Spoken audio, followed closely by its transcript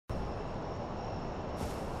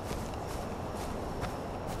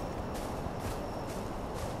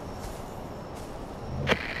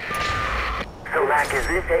Like, is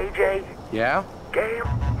this AJ? Yeah? Gale?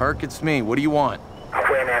 Hurk, it's me. What do you want? I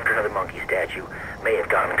went after another monkey statue. May have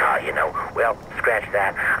gotten caught, you know. Well, scratch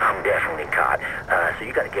that. I'm definitely caught. So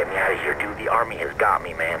you gotta get me out of here, dude. The army has got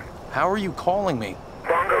me, man. How are you calling me?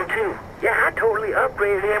 Bongo 2. Yeah, I totally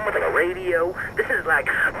upgraded him with like a radio. This is like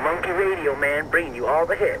monkey radio, man, bringing you all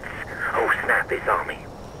the hits. Oh, snap, they saw me.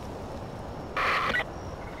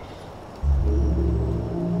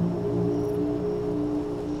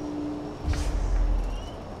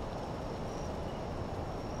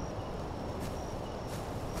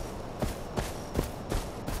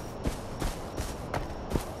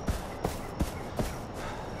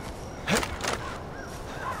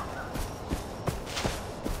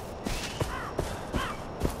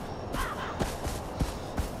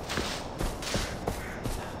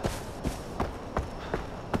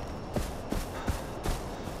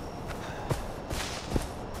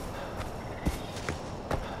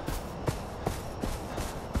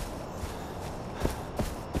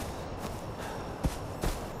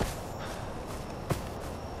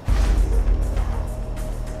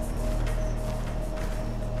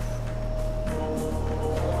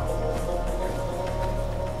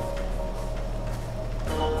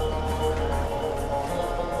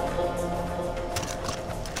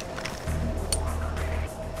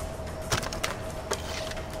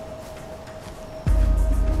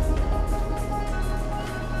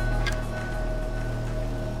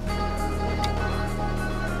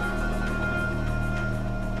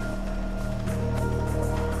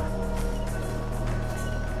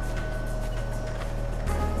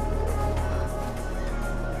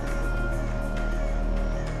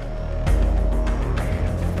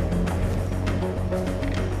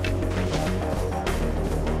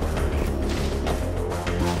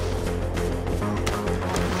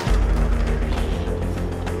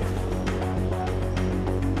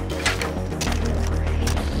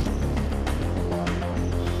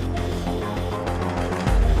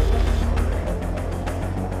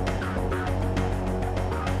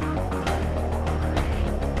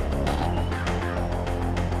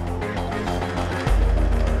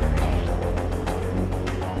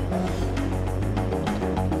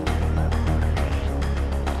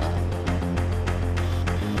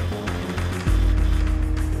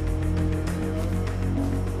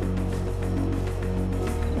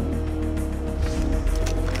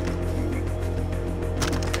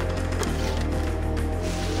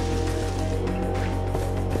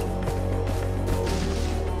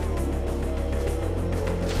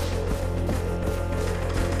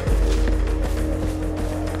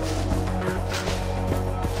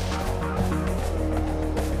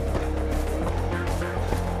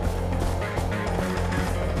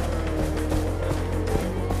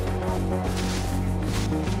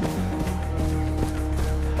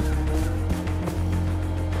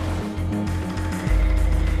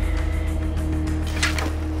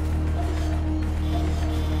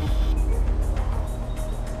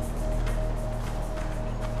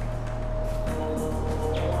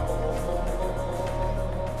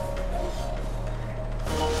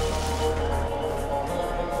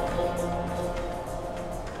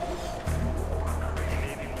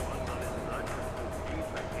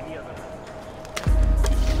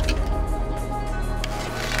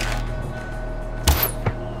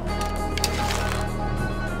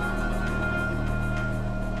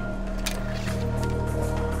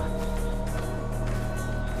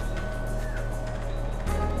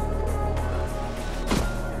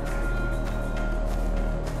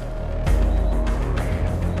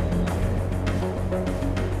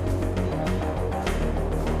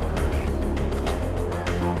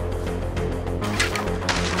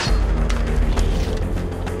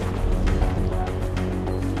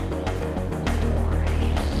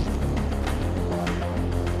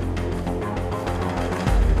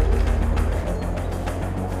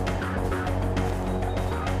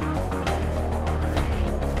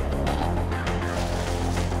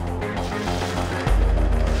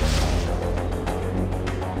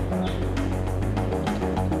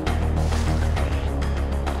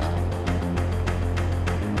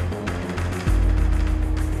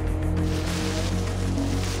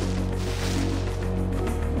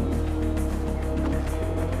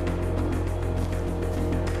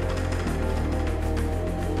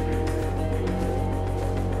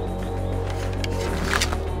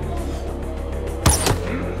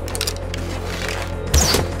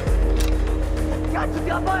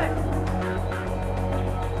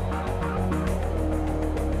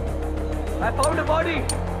 I found a body!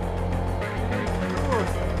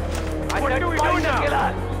 What do we do now?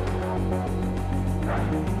 Killer.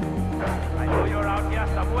 I know you're out here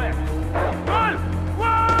somewhere. Run!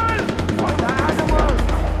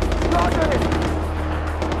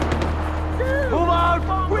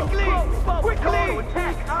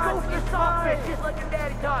 soft bitch, just like your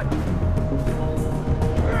daddy taught you.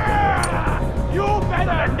 You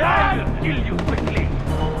better die! I'll kill you quickly.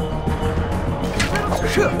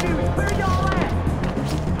 Where y'all at?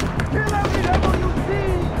 Kill every devil you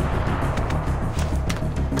see!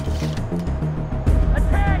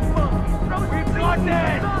 Attack, monkeys! Throw some We've got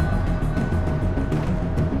it!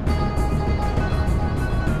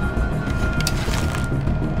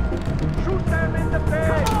 Shoot them in the face!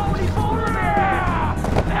 Come on, he's over there!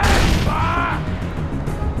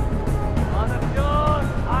 On the floor,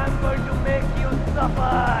 I'm going to make you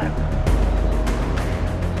suffer!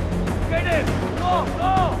 Get him! Go,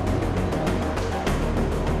 go!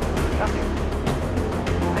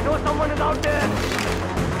 I know someone is out there!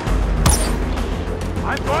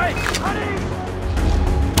 I'm going! Hurry!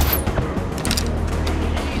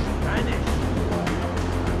 He's vanished.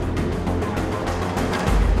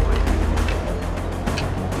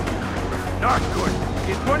 Not good.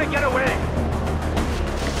 He's going to get away.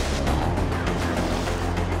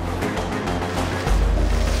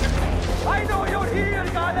 I know you're here,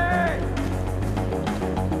 Gale!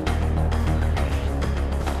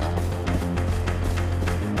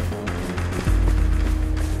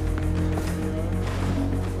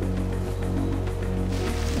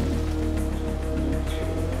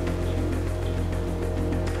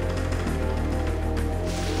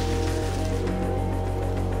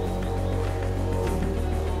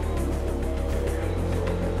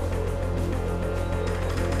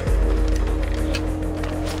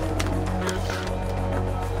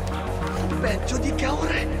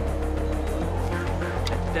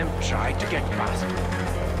 Let them try to get past me.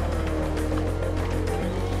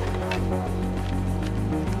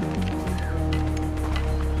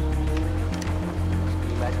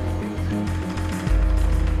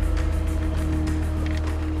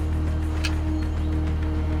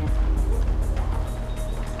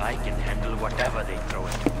 I can handle whatever they throw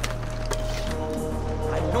at me.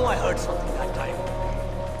 I know I heard something that time.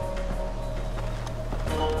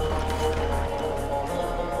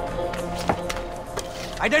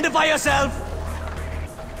 Identify yourself!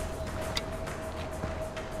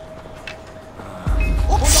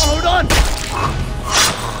 Hold on!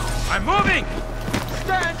 I'm moving!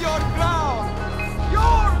 Stand your ground!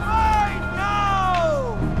 You're mine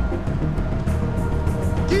now!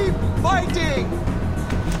 Keep fighting!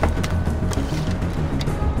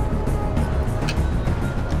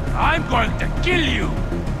 I'm going to kill you!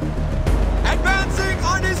 Advancing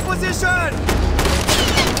on his position!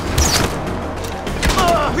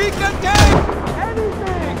 We can take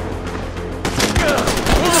anything!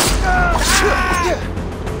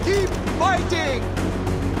 Keep fighting!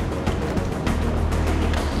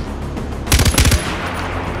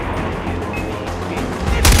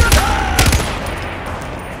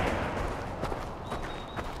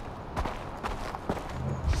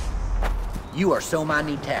 You are so my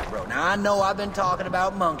new tap, bro. Now, I know I've been talking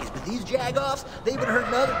about monkeys, but these jagoffs, they've been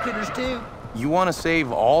hurting other critters, too. You want to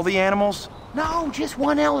save all the animals? No, just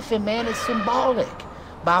one elephant, man. It's symbolic.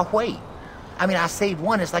 By weight. I mean, I saved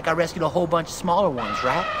one. It's like I rescued a whole bunch of smaller ones,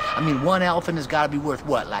 right? I mean, one elephant has got to be worth,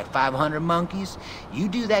 what, like 500 monkeys? You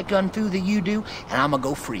do that gun fu that you do, and I'm gonna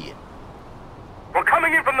go free it. We're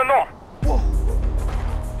coming in from the north.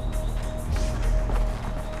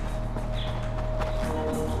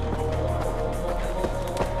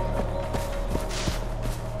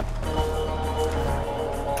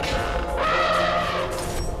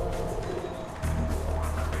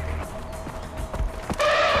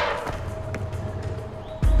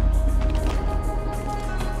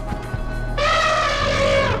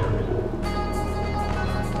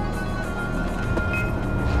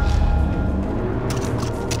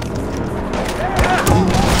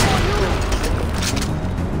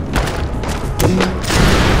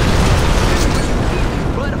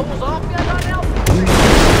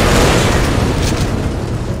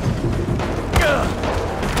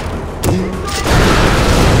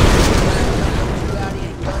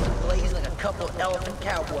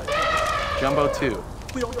 Jumbo 2.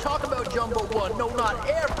 We don't talk about Jumbo 1. No, not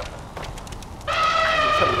ever.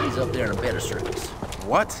 Somebody's up there in a better service.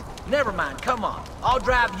 What? Never mind, come on. I'll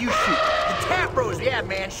drive, you shoot. The tap bros, yeah,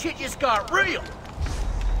 man, shit just got real.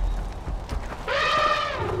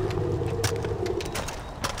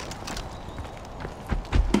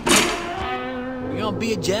 You gonna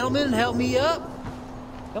be a gentleman and help me up?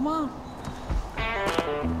 Come on.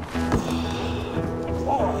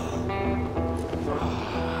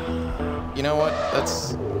 You know what?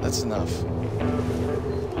 That's enough.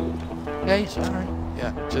 Okay, sorry.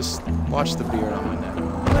 Yeah, just watch the beard on my neck.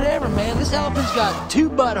 Whatever, man. This elephant's got 2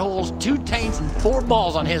 buttholes, 2 taints, and 4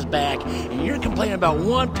 balls on his back, and you're complaining about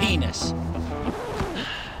 1 penis.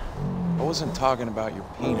 I wasn't talking about your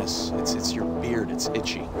penis. It's your beard. It's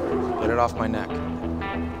itchy. Get it off my neck.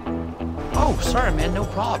 Oh, sorry, man. No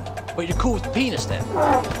problem. But you're cool with the penis, then?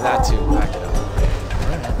 That too. Back it up.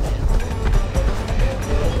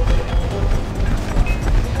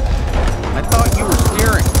 I thought you were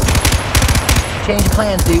steering. Change of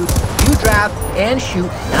plans, dude. You drive and shoot,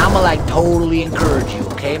 and I'ma like totally encourage you,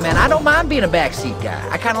 okay, man? I don't mind being a backseat guy.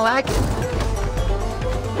 I kinda like it.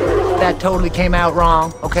 That totally came out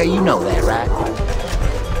wrong, okay? You know that, right?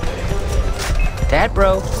 That,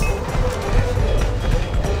 bro.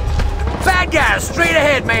 Bad guys, straight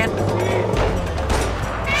ahead, man.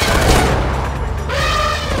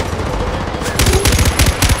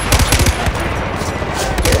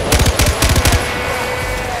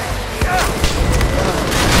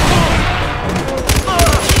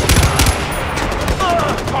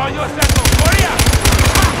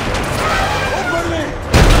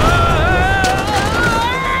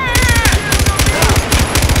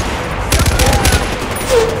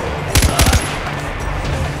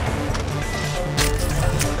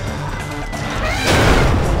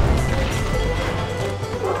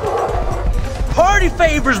 Party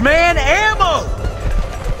favors, man! Ammo!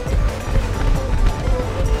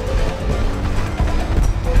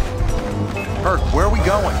 Hurk, where are we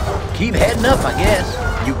going? Keep heading up, I guess.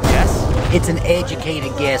 You guess? It's an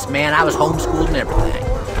educated guess, man. I was homeschooled and everything.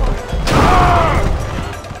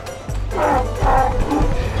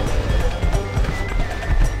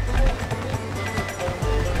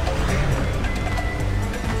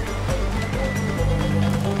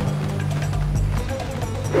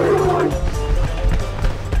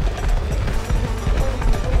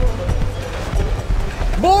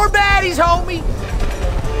 More baddies, homie!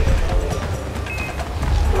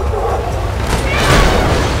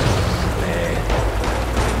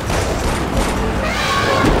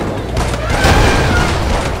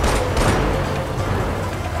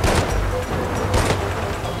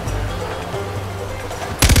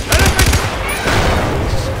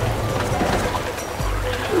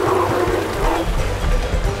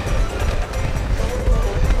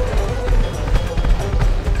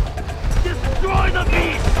 Destroy the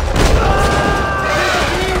beast!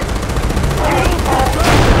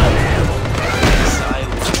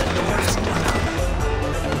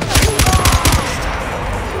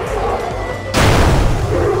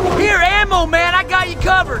 Here, ammo, man! I got you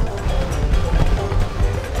covered!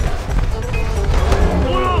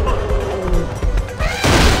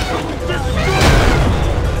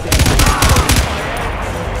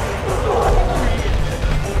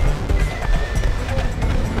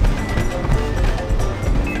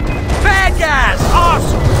 Bad guys!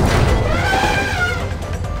 Awesome!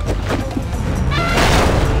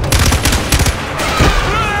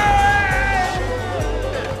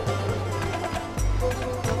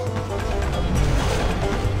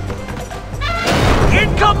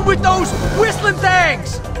 Incoming with those whistling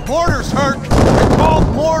things! Mortars, Hurk! They're called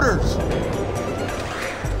mortars!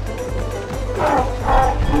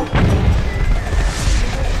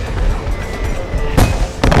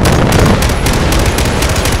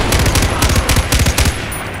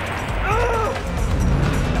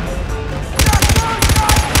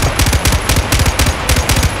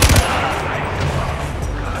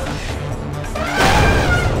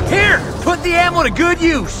 Here! Put the ammo to good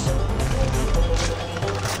use!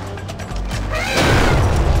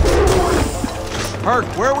 Hurk,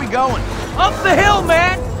 where are we going? Up the hill,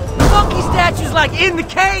 man! The monkey statue's like in the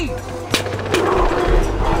cave!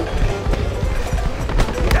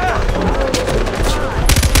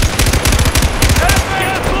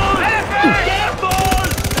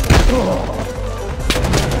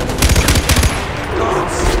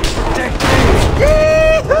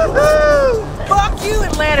 Yee-hoo-hoo! Fuck you,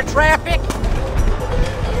 Atlanta traffic!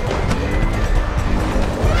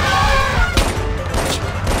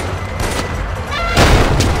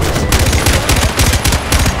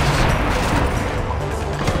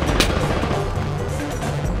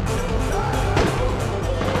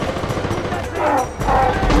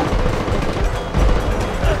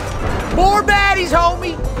 More baddies,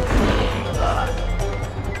 homie!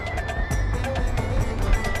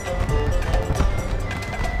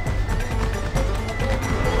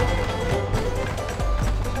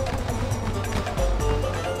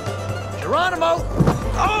 Geronimo!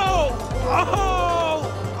 Oh,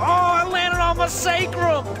 I landed on my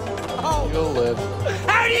sacrum! Oh, You'll live.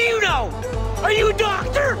 how do you know? Are you a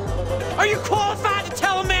doctor? Are you qualified to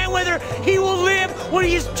tell a man understand whether he will live when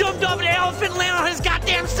he's jumped off an elephant and landed on his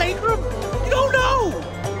goddamn sacrum? You don't know!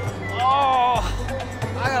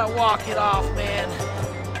 Oh, I gotta walk it off, man.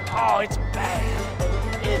 Oh, it's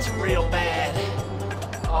bad. It's real bad.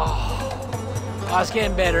 Oh, it's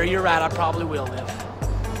getting better. You're right, I probably will live.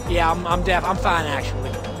 Yeah, I'm fine,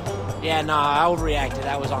 actually. Yeah, no, I overreacted.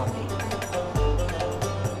 That was on me.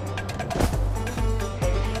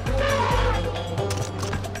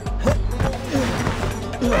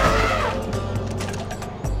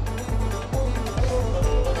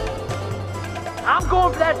 I'm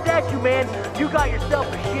going for that statue, man. You got yourself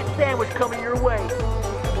a shit sandwich coming your way.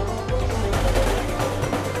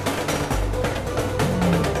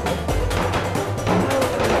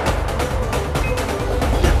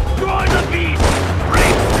 Join the beast!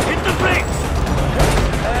 Brakes! Hit the brakes!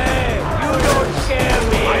 Hey, you don't scare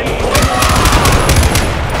me.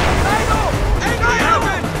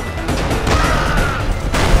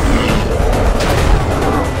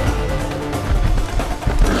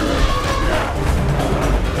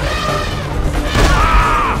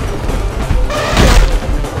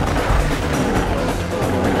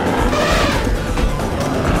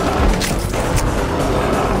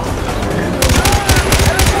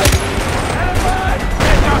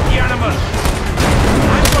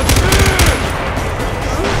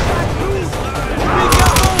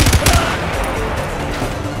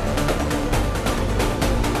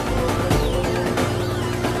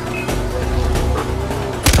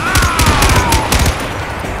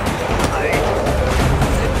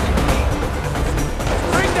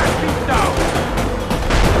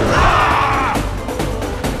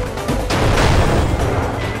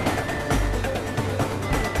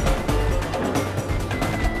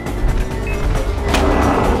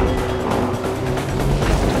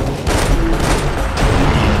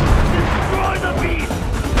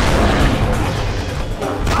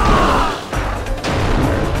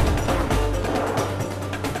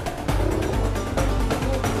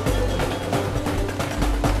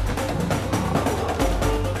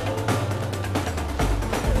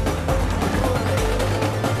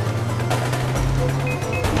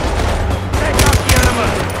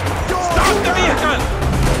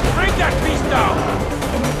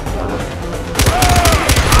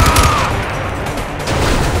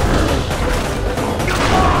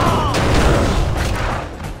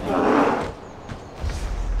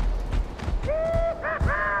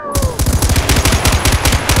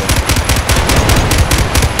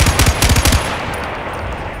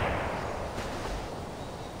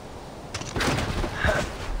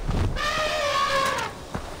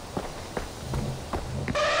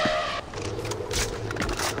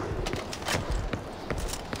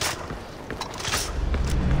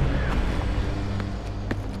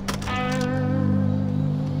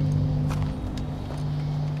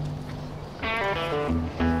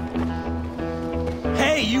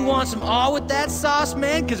 You want some awe with that sauce,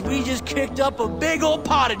 man? Because we just kicked up a big old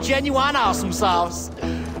pot of genuine awesome sauce.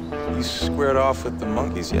 You squared off with the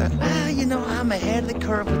monkeys yet? You know, I'm ahead of the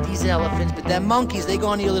curve with these elephants, but them monkeys, they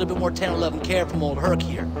gonna need a little bit more tender love and care from old Hurk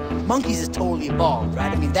here. Monkeys is totally evolved,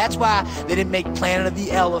 right? I mean, that's why they didn't make Planet of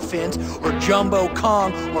the Elephants or Jumbo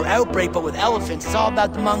Kong or Outbreak, but with elephants, it's all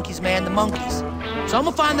about the monkeys, man, the monkeys. So I'm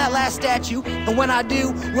gonna find that last statue, and when I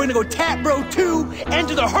do, we're gonna go Tap Bro 2,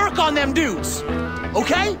 enter the Hurk on them dudes.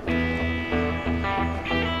 Okay?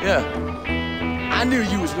 Yeah. I knew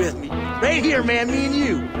you was with me. Right here, man, me and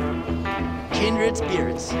you. Kindred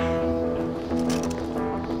spirits.